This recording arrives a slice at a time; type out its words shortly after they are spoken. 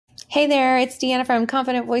Hey there, it's Deanna from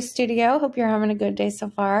Confident Voice Studio. Hope you're having a good day so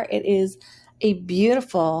far. It is a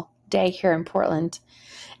beautiful day here in Portland.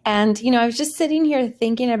 And, I was just sitting here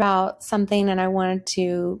thinking about something and I wanted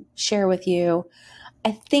to share with you.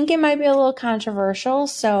 I think it might be a little controversial,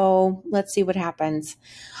 so let's see what happens.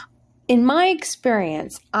 In my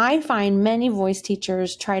experience, I find many voice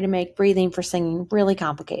teachers try to make breathing for singing really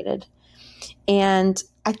complicated. And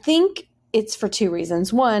I think it's for two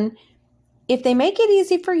reasons. One, if they make it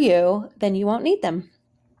easy for you, then you won't need them.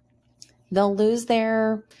 They'll lose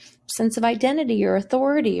their sense of identity or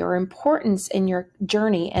authority or importance in your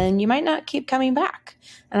journey, and you might not keep coming back.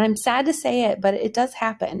 And I'm sad to say it, but it does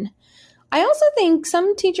happen. I also think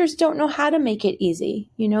some teachers don't know how to make it easy,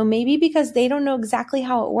 maybe because they don't know exactly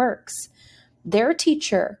how it works. Their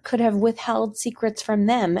teacher could have withheld secrets from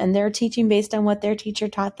them, and they're teaching based on what their teacher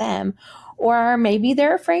taught them. Or maybe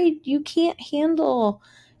they're afraid you can't handle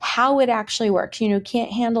how it actually works.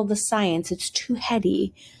 Can't handle the science. It's too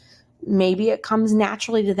heady. Maybe it comes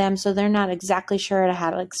naturally to them, so they're not exactly sure how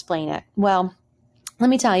to explain it. Well, let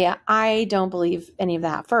me tell you, I don't believe any of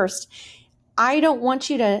that. First, I don't want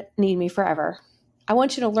you to need me forever. I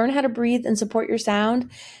want you to learn how to breathe and support your sound.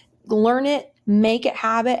 Learn it, make it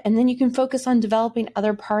habit, and then you can focus on developing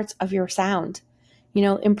other parts of your sound.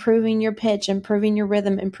 Improving your pitch, improving your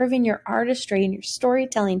rhythm, improving your artistry and your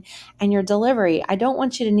storytelling and your delivery. I don't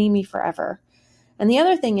want you to need me forever. And the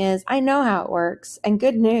other thing is, I know how it works. And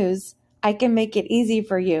good news, I can make it easy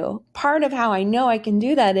for you. Part of how I know I can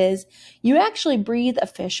do that is you actually breathe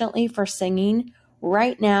efficiently for singing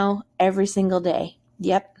right now, every single day.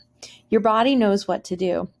 Yep. Your body knows what to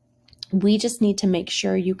do. We just need to make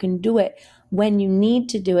sure you can do it when you need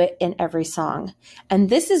to do it in every song. And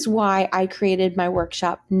this is why I created my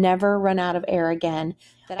workshop, Never Run Out of Air Again,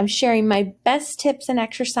 that I'm sharing my best tips and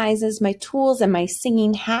exercises, my tools, and my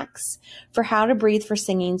singing hacks for how to breathe for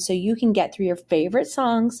singing so you can get through your favorite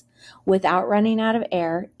songs without running out of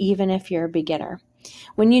air, even if you're a beginner.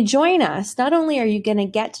 When you join us, not only are you going to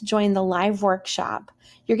get to join the live workshop,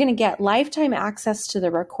 you're going to get lifetime access to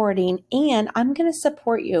the recording, and I'm going to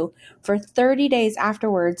support you for 30 days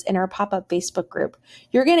afterwards in our pop-up Facebook group.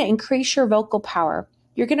 You're going to increase your vocal power.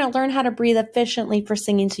 You're going to learn how to breathe efficiently for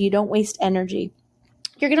singing so you don't waste energy.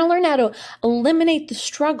 You're going to learn how to eliminate the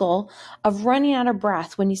struggle of running out of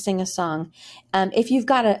breath when you sing a song. If you've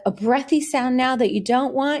got a breathy sound now that you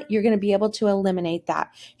don't want, you're going to be able to eliminate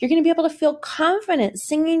that. You're going to be able to feel confident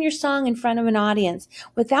singing your song in front of an audience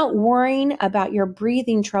without worrying about your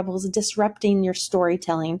breathing troubles disrupting your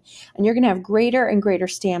storytelling. And you're going to have greater and greater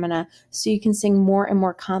stamina so you can sing more and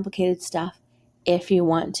more complicated stuff if you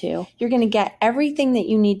want to. You're going to get everything that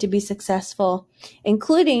you need to be successful,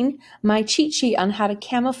 including my cheat sheet on how to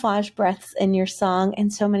camouflage breaths in your song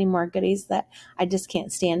and so many more goodies that I just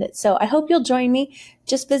can't stand it. So I hope you'll join me.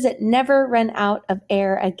 Just visit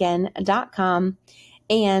neverrunoutofAirAgain.com,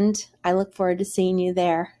 and I look forward to seeing you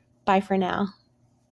there. Bye for now.